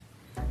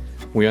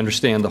We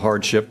understand the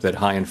hardship that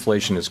high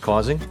inflation is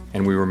causing,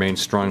 and we remain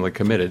strongly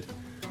committed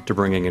to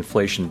bringing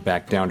inflation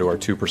back down to our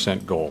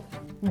 2% goal.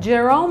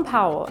 Jerome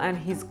Powell and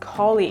his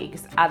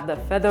colleagues at the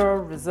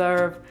Federal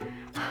Reserve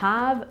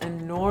have a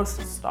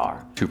North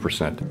Star.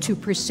 2%.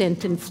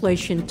 2%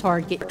 inflation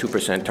target.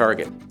 2%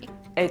 target.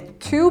 A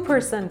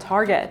 2%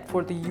 target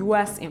for the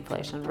US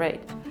inflation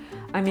rate.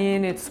 I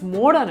mean, it's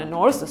more than a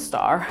North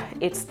Star.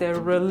 It's their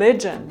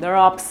religion, their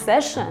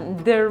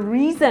obsession, their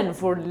reason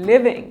for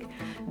living.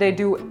 They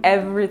do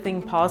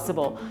everything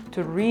possible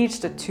to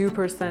reach the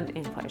 2%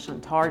 inflation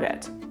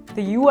target.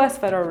 The US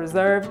Federal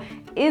Reserve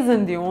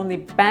isn't the only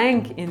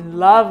bank in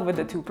love with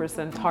the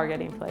 2%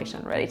 target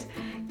inflation rate.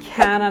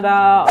 Canada,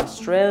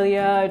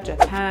 Australia,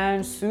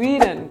 Japan,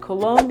 Sweden,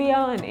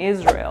 Colombia, and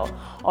Israel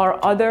are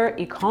other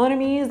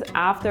economies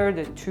after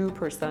the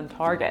 2%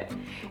 target.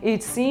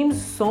 It seems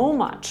so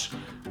much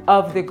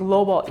of the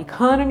global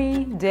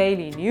economy,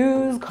 daily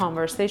news,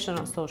 conversation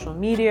on social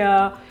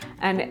media,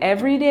 and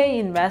everyday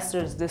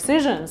investors'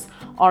 decisions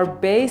are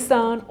based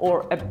on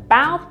or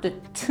about the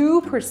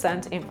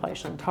 2%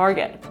 inflation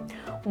target.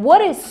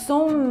 What is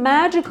so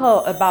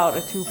magical about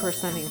a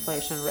 2%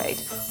 inflation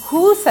rate?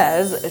 Who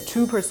says a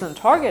 2%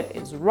 target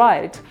is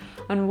right?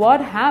 And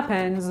what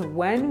happens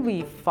when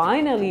we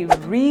finally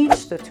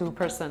reach the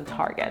 2%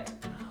 target?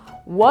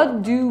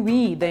 What do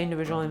we, the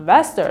individual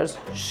investors,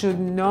 should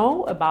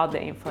know about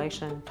the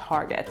inflation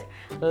target?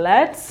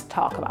 Let's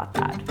talk about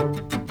that.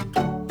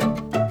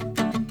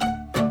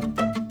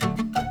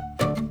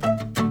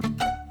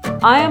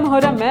 I am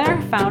Hoda Mer,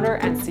 founder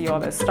and CEO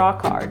of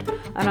StockCard,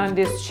 and on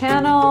this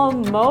channel,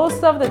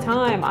 most of the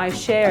time I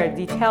share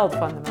detailed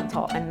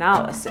fundamental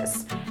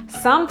analysis.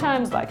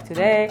 Sometimes, like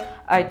today,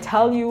 I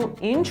tell you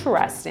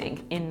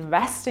interesting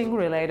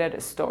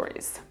investing-related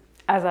stories.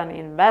 As an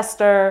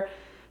investor,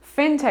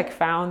 fintech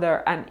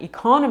founder, and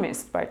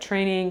economist by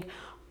training,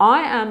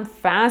 I am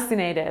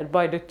fascinated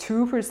by the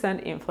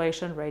 2%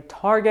 inflation rate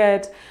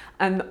target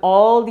and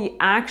all the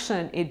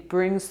action it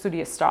brings to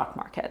the stock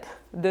market.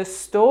 The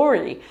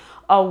story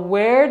of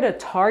where the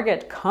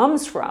target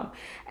comes from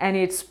and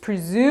its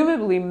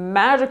presumably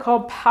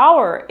magical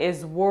power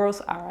is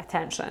worth our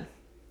attention.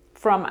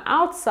 From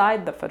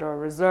outside the Federal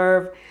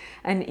Reserve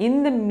and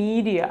in the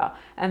media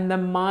and the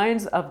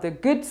minds of the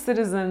good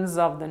citizens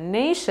of the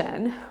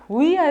nation,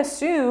 we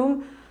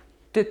assume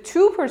the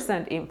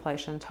 2%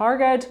 inflation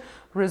target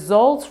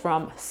results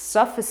from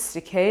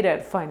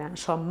sophisticated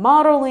financial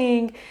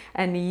modeling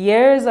and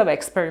years of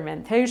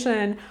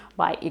experimentation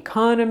by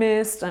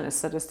economists and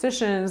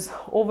statisticians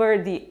over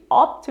the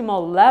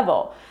optimal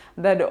level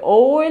that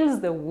oils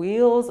the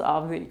wheels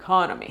of the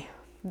economy.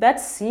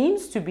 That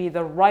seems to be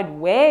the right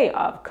way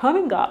of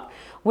coming up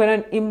with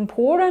an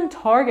important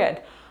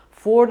target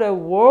for the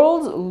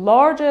world's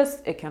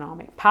largest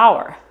economic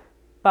power.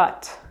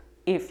 But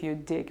if you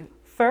dig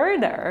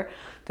further,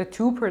 the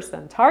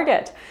 2%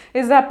 target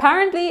is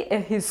apparently a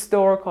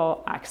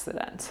historical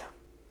accident.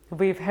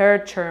 We've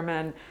heard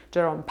Chairman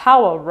Jerome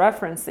Powell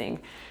referencing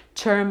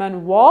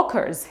Chairman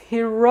Walker's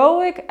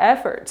heroic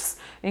efforts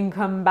in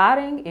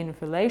combating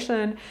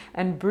inflation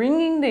and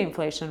bringing the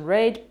inflation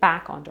rate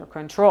back under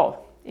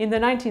control. In the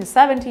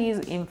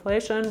 1970s,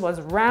 inflation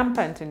was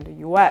rampant in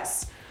the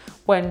US.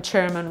 When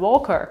Chairman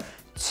Walker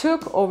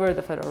took over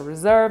the Federal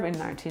Reserve in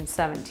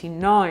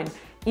 1979,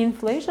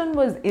 inflation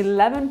was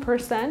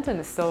 11%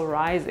 and still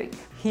rising.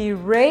 He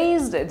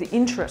raised the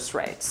interest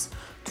rates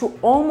to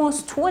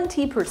almost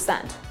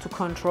 20% to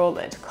control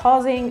it,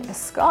 causing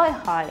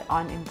sky-high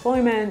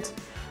unemployment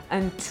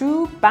and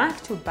two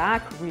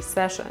back-to-back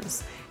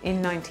recessions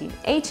in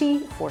 1980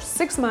 for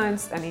 6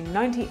 months and in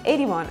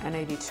 1981 and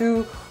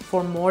 82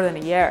 for more than a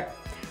year.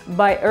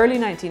 By early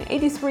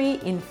 1983,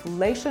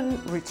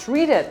 inflation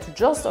retreated to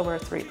just over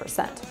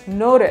 3%.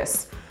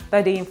 Notice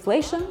that the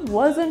inflation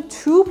wasn't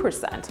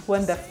 2%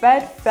 when the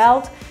Fed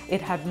felt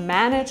it had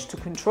managed to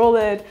control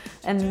it,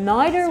 and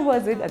neither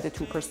was it at the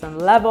 2%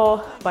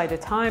 level by the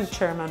time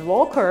Chairman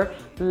Walker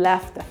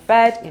left the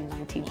Fed in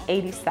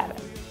 1987.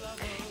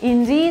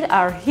 Indeed,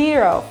 our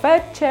hero,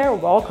 Fed Chair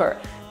Walker,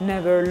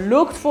 never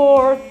looked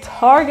for,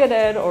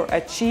 targeted, or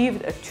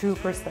achieved a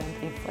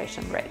 2%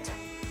 inflation rate.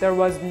 There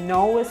was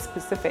no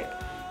specific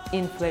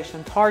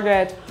inflation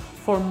target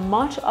for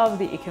much of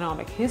the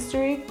economic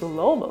history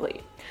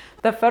globally.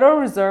 The Federal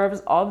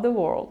Reserves of the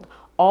world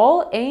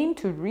all aim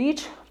to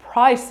reach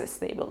price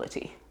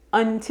stability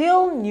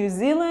until New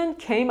Zealand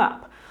came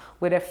up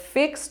with a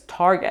fixed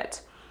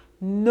target.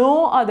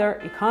 No other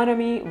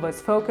economy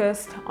was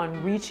focused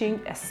on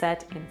reaching a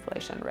set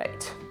inflation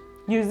rate.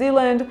 New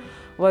Zealand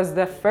was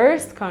the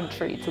first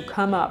country to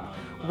come up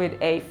with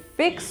a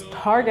fixed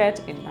target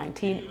in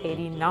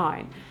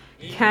 1989.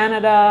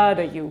 Canada,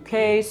 the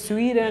UK,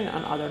 Sweden,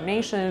 and other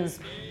nations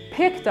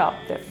picked up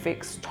the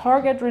fixed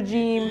target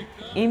regime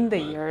in the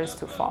years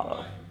to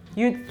follow.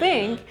 You'd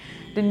think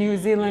the New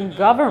Zealand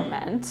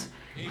government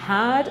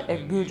had a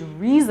good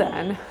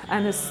reason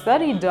and a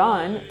study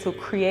done to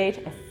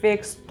create a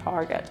fixed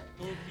target.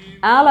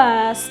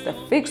 Alas, the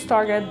fixed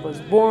target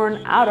was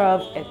born out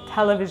of a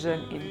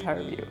television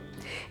interview.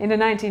 In the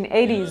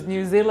 1980s,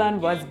 New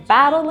Zealand was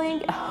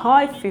battling a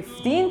high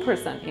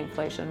 15%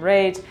 inflation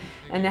rate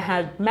and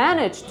had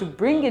managed to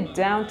bring it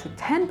down to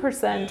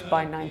 10%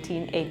 by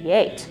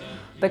 1988.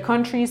 The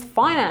country's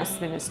finance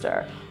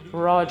minister,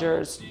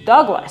 Rogers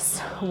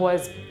Douglas,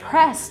 was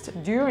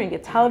pressed during a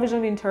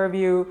television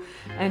interview,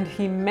 and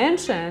he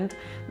mentioned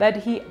that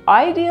he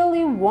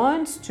ideally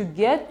wants to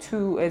get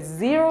to a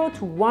 0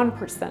 to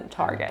 1%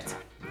 target.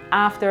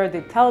 After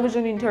the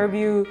television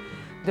interview,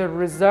 the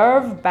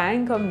Reserve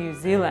Bank of New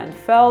Zealand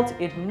felt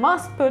it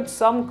must put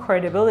some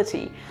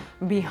credibility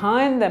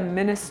behind the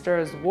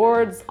minister's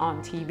words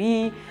on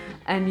TV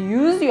and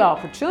use the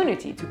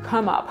opportunity to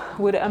come up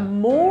with a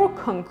more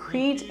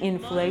concrete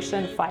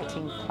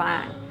inflation-fighting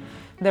plan.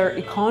 Their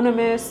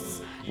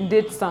economists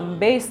did some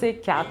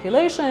basic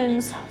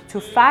calculations to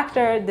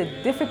factor the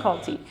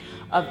difficulty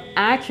of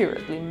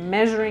accurately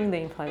measuring the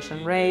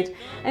inflation rate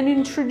and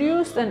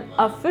introduced an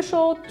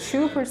official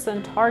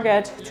 2%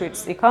 target to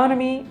its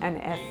economy and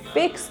a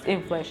fixed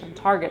inflation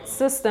target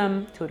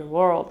system to the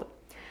world.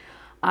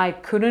 I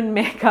couldn't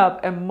make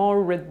up a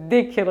more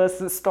ridiculous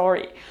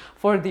story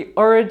for the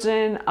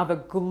origin of a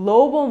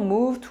global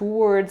move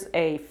towards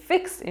a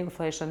fixed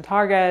inflation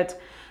target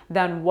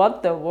than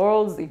what the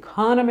world's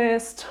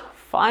economists,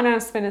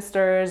 finance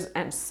ministers,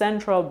 and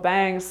central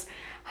banks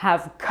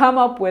have come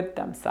up with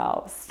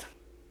themselves.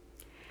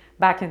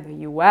 Back in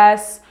the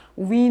US,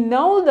 we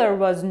know there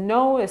was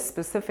no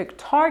specific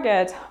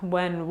target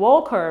when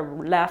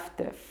Volcker left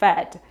the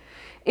Fed.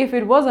 If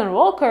it wasn't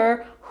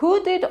Volcker,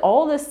 who did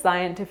all the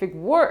scientific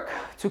work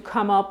to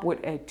come up with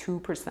a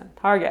 2%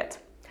 target?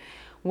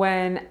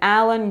 When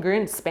Alan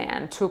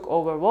Greenspan took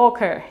over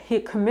Volcker,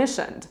 he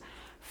commissioned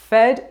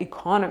Fed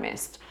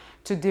economists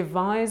to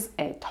devise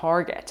a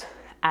target.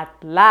 At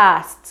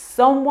last,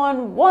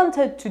 someone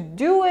wanted to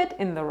do it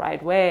in the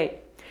right way.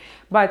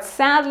 But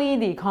sadly,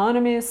 the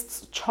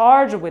economists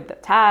charged with the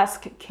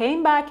task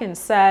came back and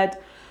said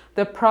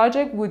the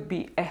project would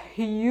be a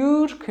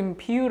huge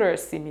computer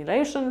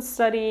simulation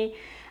study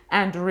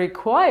and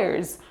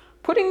requires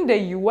putting the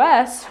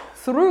US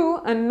through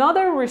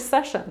another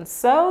recession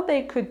so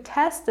they could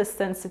test the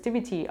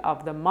sensitivity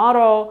of the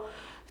model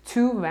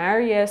to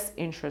various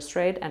interest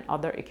rate and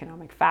other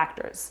economic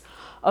factors.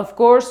 Of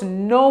course,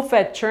 no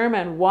Fed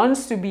chairman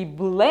wants to be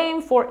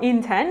blamed for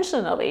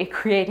intentionally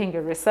creating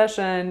a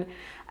recession,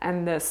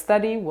 and the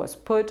study was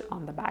put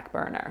on the back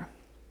burner.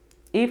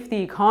 If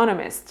the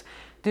economists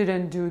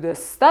didn't do the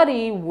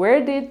study,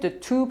 where did the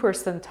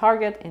 2%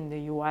 target in the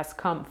US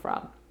come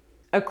from?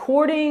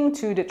 According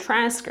to the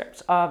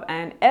transcript of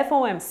an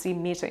FOMC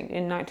meeting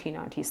in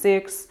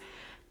 1996,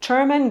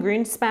 Chairman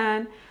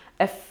Greenspan,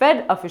 a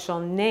Fed official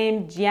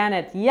named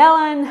Janet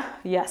Yellen,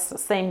 yes, the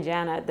same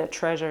Janet, the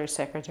Treasury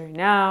Secretary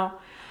now,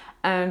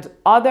 and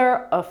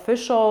other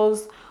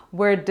officials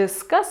were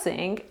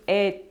discussing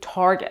a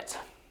target.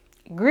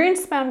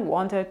 Greenspan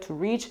wanted to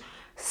reach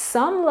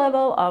some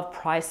level of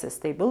price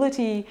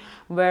stability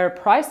where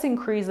price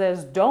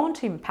increases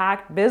don't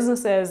impact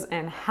businesses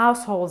and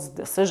households'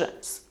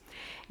 decisions.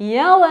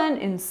 Yellen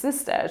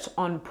insisted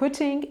on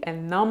putting a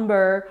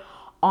number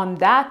on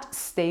that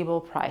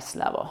stable price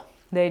level.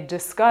 They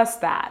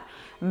discussed that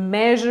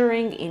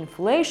measuring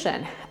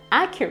inflation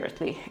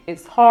accurately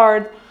is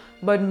hard,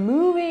 but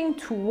moving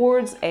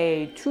towards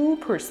a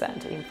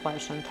 2%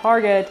 inflation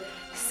target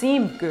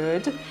seemed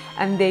good,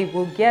 and they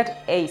will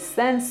get a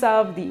sense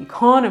of the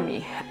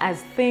economy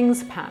as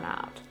things pan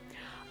out.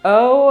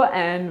 Oh,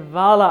 and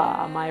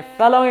voila, my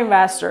fellow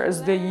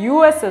investors, the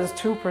US's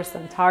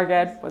 2%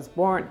 target was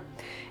born.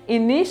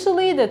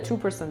 Initially, the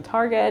 2%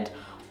 target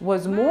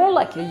was more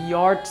like a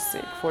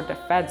yardstick for the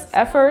Fed's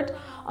effort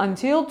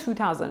until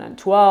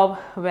 2012,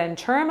 when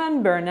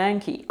Chairman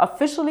Bernanke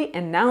officially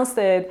announced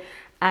it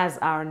as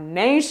our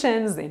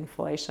nation's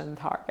inflation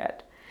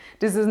target.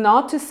 This is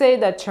not to say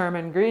that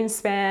Chairman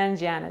Greenspan,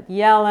 Janet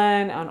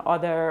Yellen, and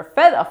other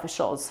Fed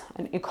officials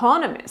and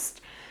economists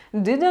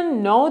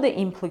didn't know the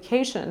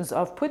implications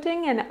of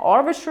putting an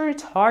arbitrary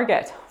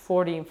target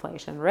for the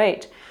inflation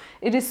rate.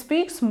 It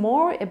speaks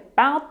more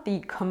about the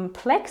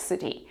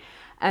complexity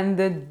and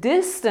the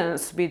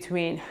distance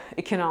between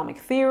economic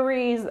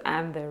theories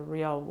and the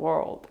real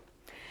world.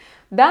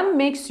 That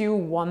makes you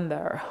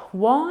wonder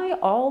why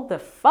all the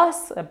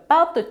fuss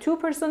about the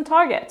 2%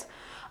 target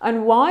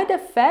and why the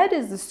Fed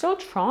is still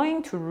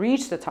trying to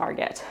reach the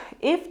target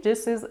if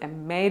this is a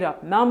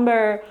made-up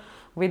number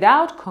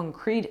without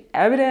concrete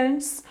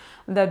evidence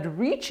that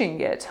reaching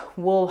it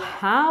will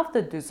have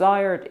the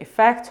desired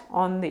effect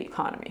on the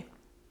economy.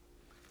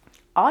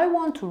 I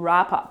want to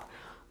wrap up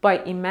by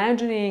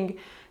imagining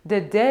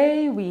the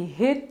day we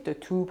hit the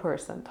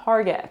 2%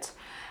 target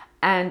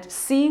and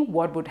see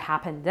what would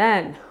happen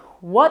then.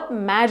 What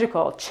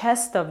magical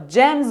chest of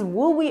gems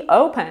will we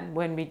open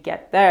when we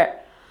get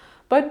there?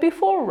 But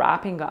before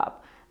wrapping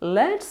up,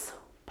 let's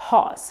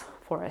pause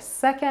for a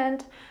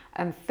second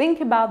and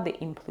think about the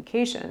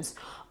implications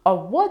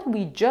of what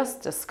we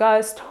just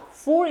discussed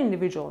for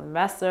individual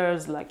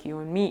investors like you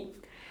and me.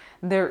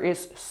 There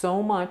is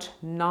so much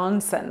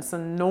nonsense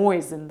and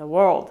noise in the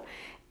world.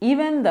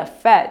 Even the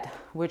Fed,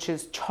 which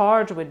is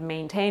charged with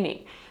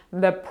maintaining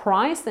the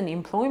price and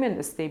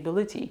employment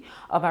stability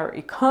of our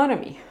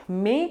economy,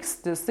 makes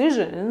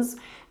decisions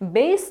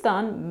based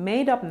on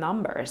made-up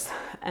numbers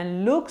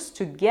and looks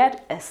to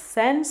get a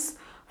sense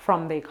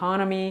from the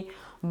economy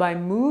by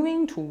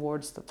moving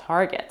towards the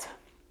target.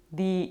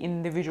 The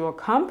individual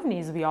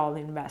companies we all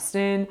invest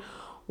in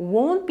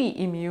won't be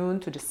immune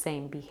to the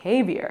same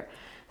behavior.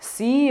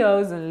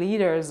 CEOs and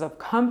leaders of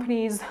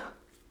companies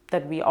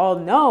that we all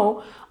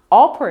know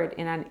operate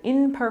in an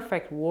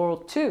imperfect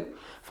world too.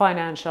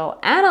 Financial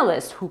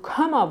analysts who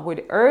come up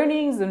with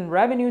earnings and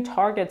revenue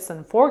targets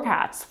and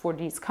forecasts for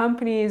these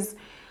companies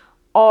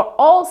are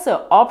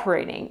also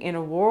operating in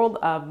a world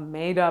of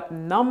made-up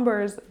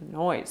numbers and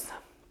noise.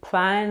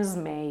 Plans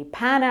may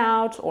pan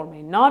out or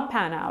may not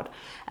pan out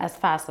as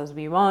fast as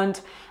we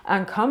want,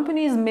 and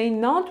companies may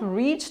not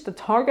reach the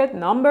target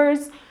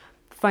numbers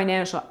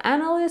financial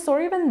analysts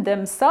or even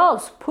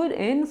themselves put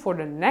in for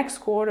the next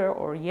quarter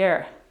or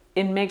year.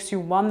 It makes you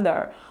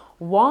wonder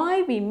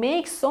why we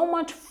make so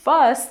much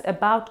fuss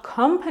about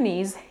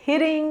companies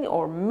hitting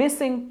or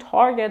missing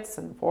targets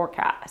and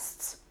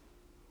forecasts.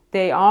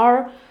 They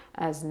are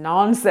as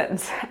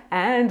nonsense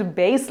and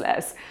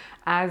baseless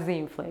as the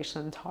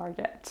inflation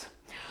target.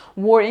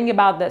 Worrying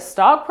about the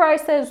stock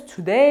prices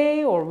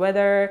today or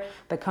whether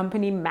the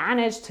company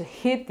managed to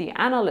hit the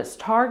analyst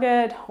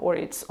target or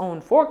its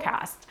own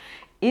forecast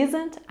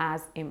isn't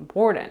as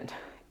important.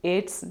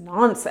 It's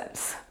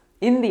nonsense.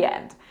 In the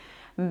end,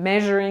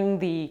 measuring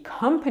the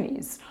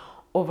company's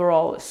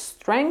overall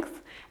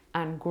strength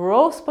and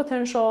growth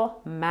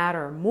potential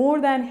matter more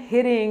than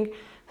hitting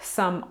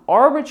some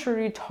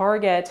arbitrary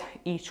target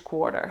each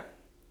quarter.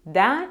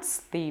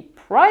 That's the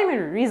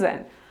primary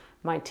reason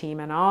my team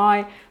and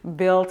I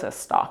built a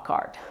stock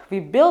card. We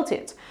built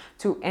it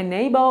to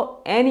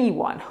enable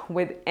anyone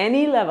with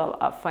any level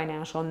of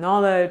financial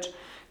knowledge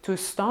to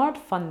start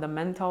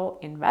fundamental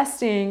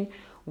investing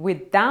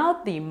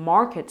without the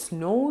market's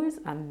noise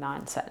and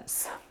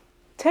nonsense.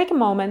 Take a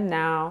moment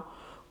now,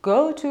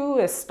 go to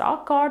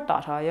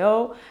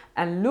stockcard.io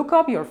and look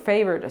up your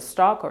favorite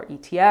stock or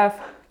ETF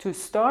to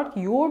start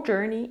your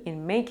journey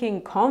in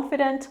making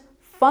confident,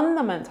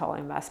 fundamental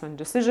investment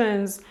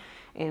decisions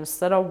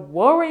instead of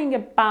worrying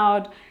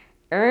about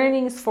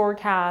earnings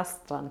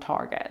forecasts and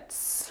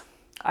targets.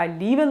 I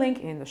leave a link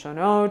in the show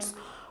notes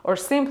or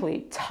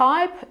simply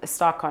type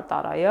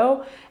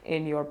stockcard.io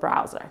in your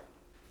browser.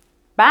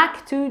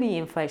 Back to the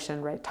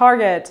inflation rate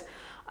target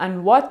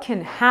and what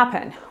can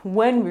happen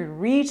when we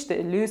reach the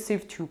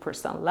elusive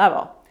 2%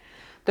 level.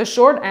 The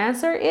short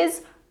answer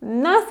is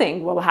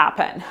nothing will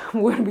happen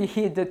when we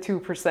hit the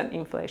 2%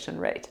 inflation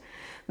rate.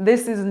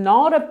 This is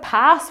not a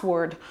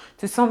password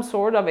to some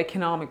sort of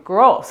economic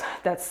growth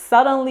that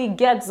suddenly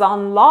gets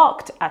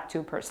unlocked at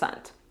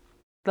 2%.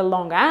 The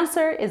long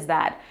answer is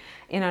that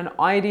in an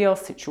ideal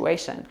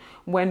situation,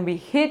 when we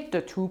hit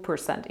the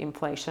 2%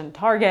 inflation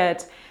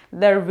target,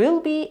 there will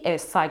be a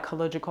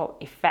psychological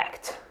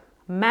effect.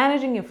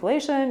 Managing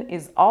inflation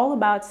is all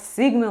about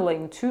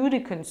signaling to the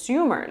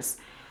consumers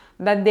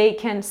that they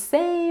can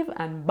save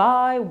and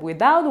buy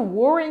without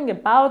worrying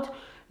about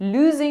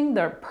losing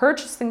their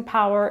purchasing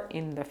power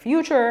in the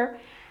future,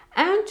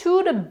 and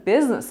to the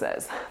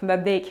businesses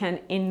that they can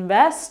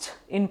invest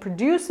in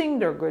producing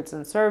their goods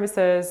and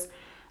services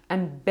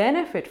and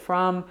benefit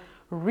from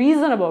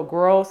reasonable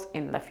growth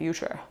in the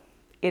future.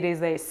 It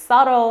is a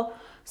subtle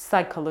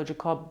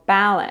psychological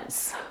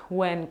balance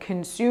when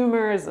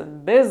consumers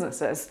and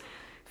businesses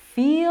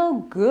feel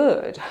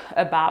good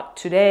about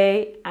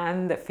today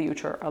and the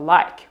future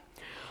alike.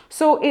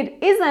 So it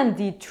isn't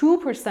the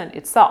 2%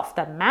 itself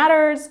that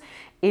matters,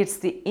 it's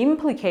the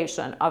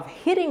implication of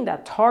hitting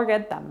that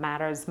target that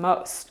matters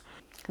most.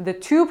 The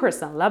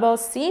 2% level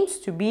seems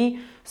to be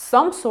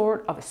some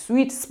sort of a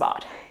sweet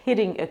spot.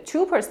 Hitting a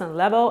 2%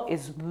 level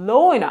is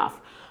low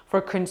enough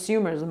for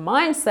consumers'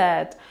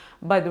 mindset,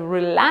 but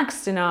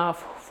relaxed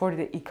enough for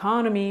the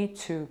economy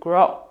to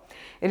grow.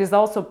 It is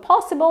also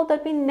possible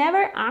that we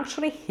never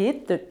actually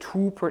hit the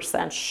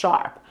 2%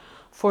 sharp.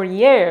 For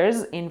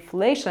years,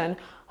 inflation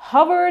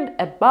hovered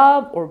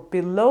above or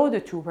below the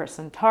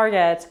 2%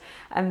 target,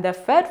 and the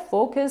Fed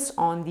focused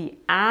on the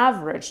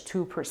average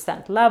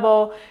 2%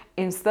 level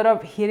instead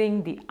of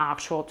hitting the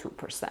actual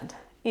 2%.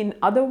 In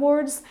other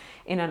words,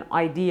 in an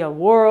ideal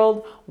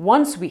world,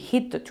 once we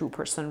hit the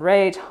 2%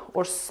 rate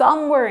or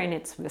somewhere in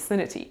its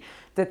vicinity,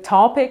 the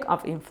topic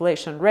of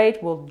inflation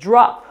rate will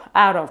drop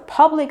out of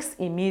public's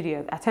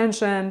immediate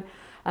attention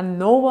and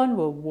no one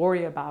will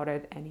worry about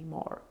it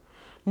anymore.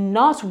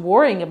 Not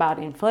worrying about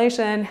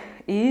inflation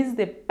is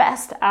the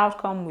best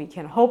outcome we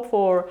can hope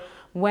for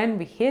when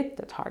we hit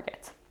the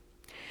target.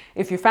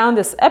 If you found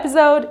this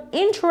episode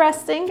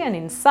interesting and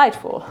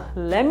insightful,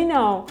 let me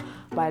know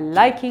by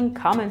liking,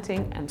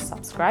 commenting, and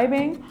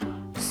subscribing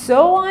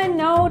so I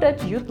know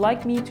that you'd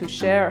like me to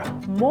share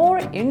more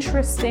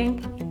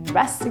interesting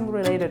investing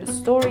related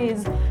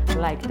stories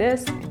like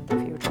this in the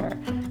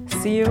future.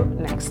 See you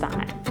next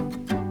time.